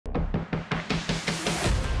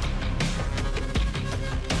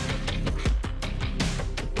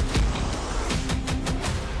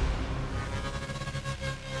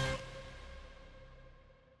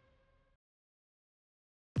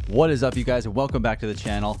What is up, you guys, and welcome back to the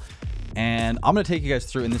channel. And I'm going to take you guys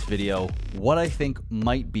through in this video what I think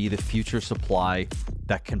might be the future supply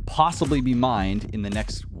that can possibly be mined in the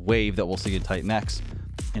next wave that we'll see in TitanX,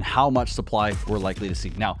 and how much supply we're likely to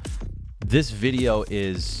see. Now, this video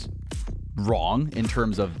is wrong in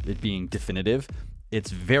terms of it being definitive.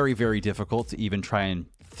 It's very, very difficult to even try and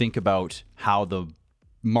think about how the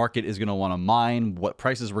market is going to want to mine, what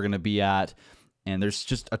prices we're going to be at, and there's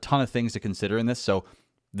just a ton of things to consider in this. So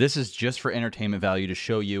this is just for entertainment value to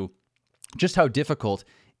show you just how difficult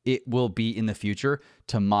it will be in the future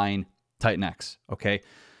to mine TitanX, okay?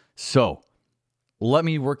 So let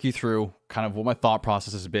me work you through kind of what my thought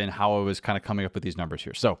process has been, how I was kind of coming up with these numbers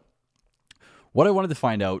here. So what I wanted to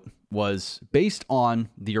find out was, based on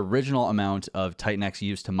the original amount of TitanX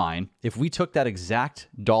used to mine, if we took that exact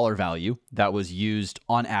dollar value that was used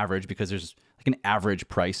on average, because there's like an average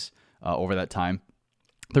price over that time,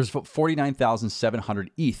 there's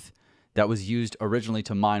 49,700 ETH that was used originally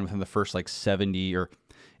to mine within the first like 70, or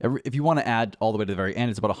if you want to add all the way to the very end,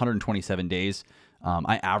 it's about 127 days.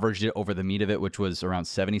 I averaged it over the meat of it, which was around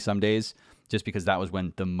 70 some days, just because that was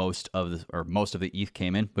when the most of the ETH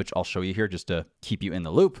came in, which I'll show you here just to keep you in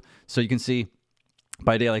the loop. So you can see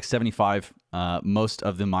by day like 75, most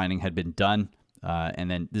of the mining had been done. And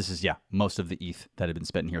then this is, yeah, most of the ETH that had been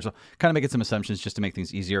spent in here. So kind of making some assumptions just to make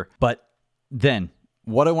things easier. But then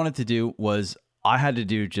what I wanted to do was I had to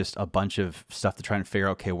do just a bunch of stuff to try and figure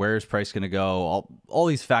out, okay, where is price going to go? All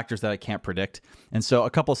these factors that I can't predict. And so a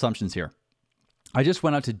couple assumptions here. I just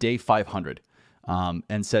went out to day 500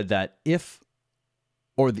 and said that if,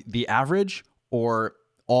 or the average or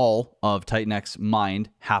all of TitanX mined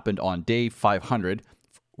happened on day 500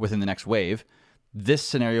 within the next wave, this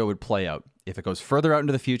scenario would play out. If it goes further out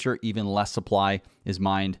into the future, even less supply is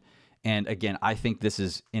mined. And again, I think this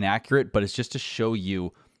is inaccurate, but it's just to show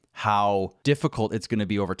you how difficult it's going to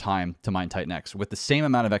be over time to mine TitanX with the same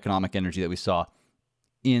amount of economic energy that we saw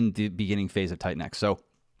in the beginning phase of TitanX. So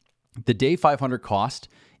the day 500 cost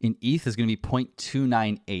in ETH is going to be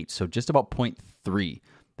 0.298, so just about 0.3.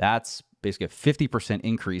 That's basically a 50%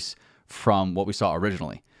 increase from what we saw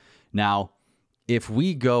originally. Now, if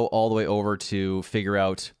we go all the way over to figure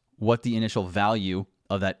out what the initial value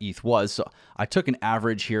of that ETH was, so I took an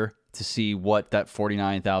average here to see what that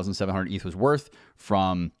 49,700 ETH was worth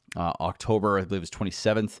from October, I believe it was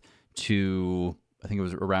 27th, to I think it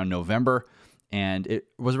was around November, and it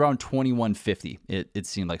was around 2150. It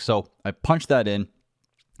seemed like. So I punched that in,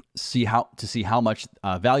 see how much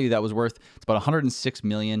value that was worth. It's about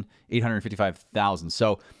 106,855,000.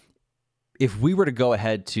 So if we were to go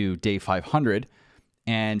ahead to day 500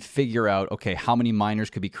 and figure out, okay, how many miners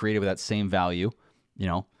could be created with that same value,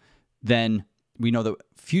 then we know the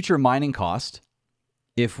future mining cost,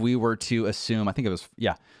 if we were to assume, I think it was,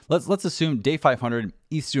 yeah, let's assume day 500,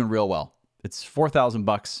 ETH's doing real well. It's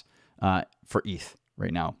 $4,000 for ETH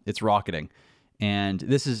right now. It's rocketing. And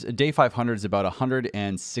this is, day 500 is about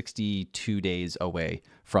 162 days away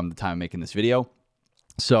from the time of making this video.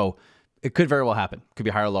 So it could very well happen. Could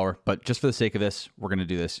be higher or lower, but just for the sake of this, we're going to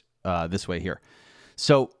do this this way here.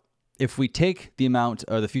 So if we take the amount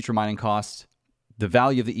or the future mining cost, the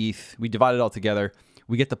value of the ETH, we divide it all together,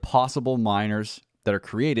 we get the possible miners that are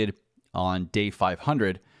created on day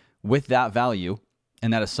 500 with that value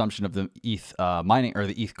and that assumption of the ETH mining, or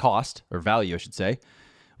the ETH cost, or value, I should say.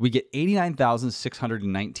 We get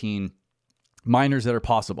 89,619 miners that are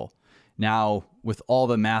possible. Now, with all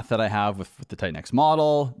the math that I have with the TitanX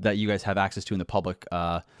model that you guys have access to in the public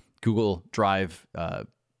Google Drive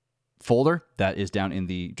folder that is down in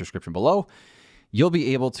the description below, you'll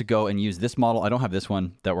be able to go and use this model. I don't have this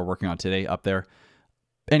one that we're working on today up there.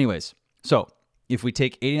 Anyways, so if we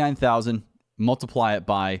take 89,000, multiply it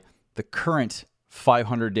by the current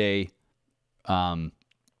 500-day amount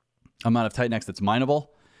of TitanX that's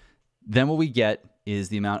mineable, then what we get is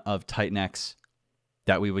the amount of TitanX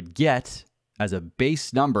that we would get as a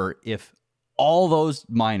base number if all those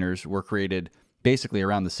miners were created basically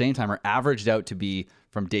around the same time, or averaged out to be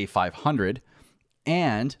from day 500,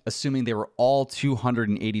 and assuming they were all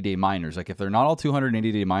 280-day miners. Like if they're not all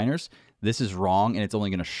 280-day miners, this is wrong and it's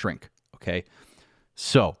only going to shrink, okay?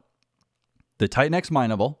 So the TitanX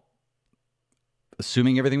mineable,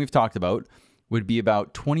 assuming everything we've talked about, would be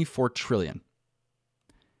about 24 trillion.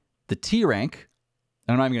 The T rank,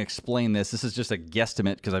 and I'm not even going to explain this. This is just a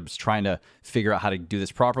guesstimate because I was trying to figure out how to do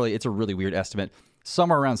this properly. It's a really weird estimate.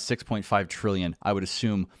 Somewhere around 6.5 trillion, I would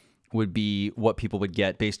assume, would be what people would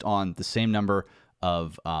get based on the same number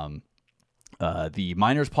of the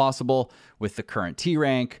miners possible with the current T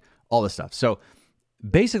rank, all this stuff. So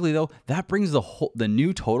basically, though, that brings the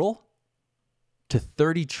new total to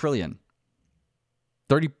 30 trillion.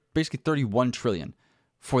 basically 31 trillion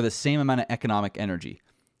for the same amount of economic energy.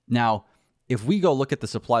 Now, if we go look at the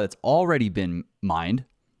supply that's already been mined,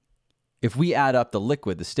 if we add up the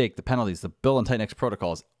liquid, the stake, the penalties, the bill and TitanX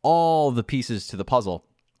protocols, all the pieces to the puzzle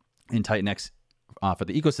in TitanX for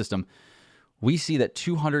the ecosystem, we see that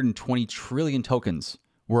 220 trillion tokens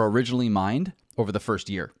were originally mined over the first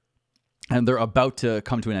year. And they're about to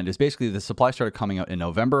come to an end. It's basically the supply started coming out in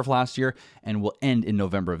November of last year and will end in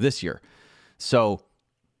November of this year. So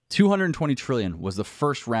 220 trillion was the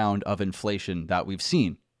first round of inflation that we've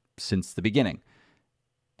seen since the beginning.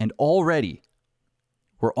 And already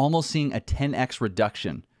we're almost seeing a 10x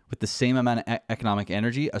reduction with the same amount of economic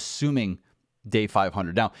energy, assuming day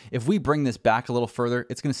 500. Now, if we bring this back a little further,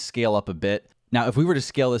 it's going to scale up a bit. Now, if we were to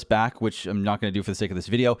scale this back, which I'm not going to do for the sake of this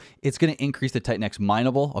video, it's going to increase the TitanX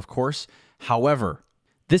mineable, of course. However,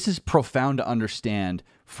 this is profound to understand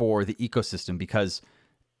for the ecosystem because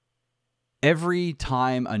every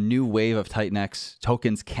time a new wave of TitanX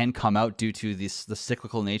tokens can come out due to the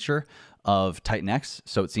cyclical nature of TitanX,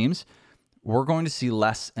 so it seems, we're going to see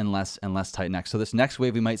less and less and less TitanX. So this next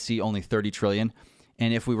wave, we might see only 30 trillion.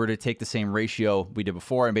 And if we were to take the same ratio we did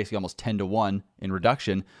before and basically almost 10 to 1 in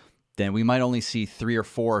reduction, then we might only see 3 or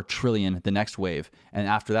 4 trillion the next wave. And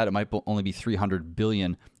after that, it might only be 300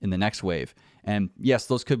 billion in the next wave. And yes,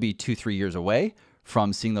 those could be 2-3 years away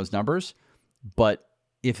from seeing those numbers. But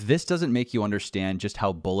if this doesn't make you understand just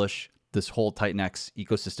how bullish this whole TitanX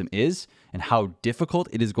ecosystem is and how difficult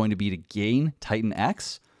it is going to be to gain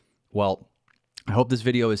TitanX, well, I hope this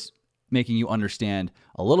video is making you understand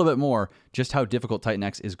a little bit more just how difficult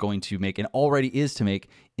TitanX is going to make and already is to make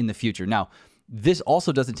in the future. Now, this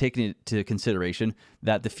also doesn't take into consideration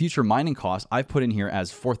that the future mining cost I've put in here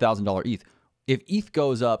as $4,000 ETH. If ETH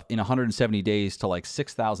goes up in 170 days to like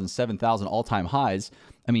 6,000, 7,000 all-time highs,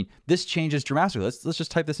 I mean, this changes dramatically. Let's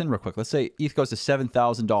just type this in real quick. Let's say ETH goes to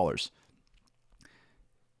 $7,000.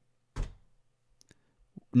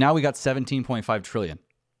 Now we got 17.5 trillion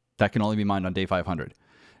that can only be mined on day 500.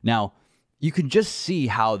 Now, you can just see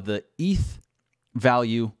how the ETH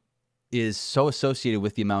value is so associated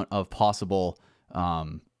with the amount of possible,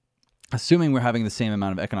 assuming we're having the same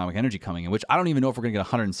amount of economic energy coming in, which I don't even know if we're going to get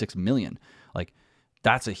 106 million. Like,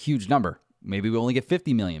 that's a huge number. Maybe we only get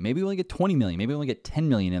 50 million. Maybe we only get 20 million. Maybe we only get 10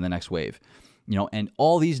 million in the next wave. You know, and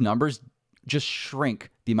all these numbers just shrink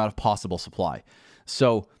the amount of possible supply.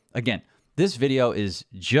 So again, this video is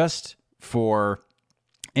just for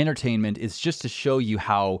entertainment. It's just to show you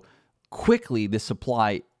how quickly this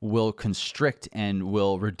supply will constrict and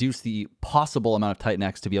will reduce the possible amount of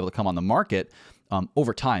TitanX to be able to come on the market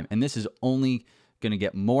over time. And this is only going to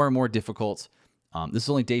get more and more difficult. This is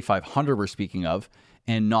only day 500 we're speaking of,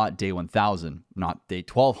 and not day 1000, not day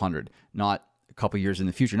 1200, not a couple years in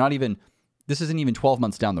the future, not even, this isn't even 12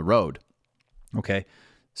 months down the road. Okay.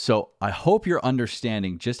 So I hope you're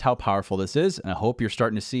understanding just how powerful this is. And I hope you're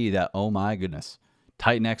starting to see that, oh my goodness,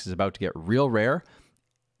 TitanX is about to get real rare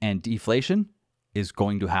and deflation is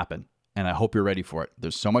going to happen. And I hope you're ready for it.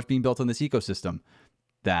 There's so much being built on this ecosystem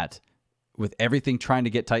that with everything trying to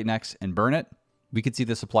get TitanX and burn it, we could see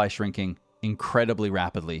the supply shrinking incredibly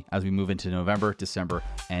rapidly as we move into November, December,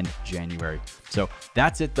 and January. So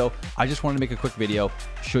that's it though. I just wanted to make a quick video,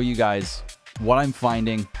 show you guys what I'm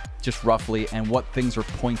finding just roughly and what things are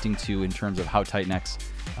pointing to in terms of how TitanX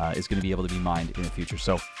is going to be able to be mined in the future.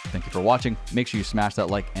 So thank you for watching. Make sure you smash that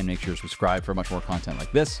like and make sure you subscribe for much more content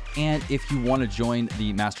like this. And if you want to join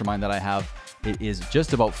the mastermind that I have, it is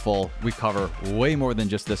just about full. We cover way more than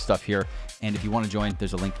just this stuff here. And if you want to join,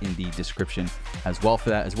 there's a link in the description as well for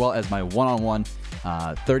that, as well as my one-on-one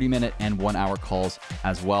 30-minute and 1-hour calls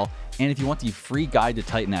as well. And if you want the free guide to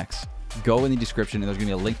TitanX, go in the description and there's going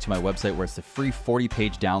to be a link to my website where it's the free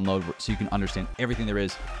 40-page download so you can understand everything there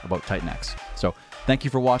is about TitanX. So thank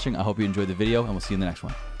you for watching. I hope you enjoyed the video and we'll see you in the next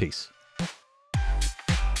one. Peace.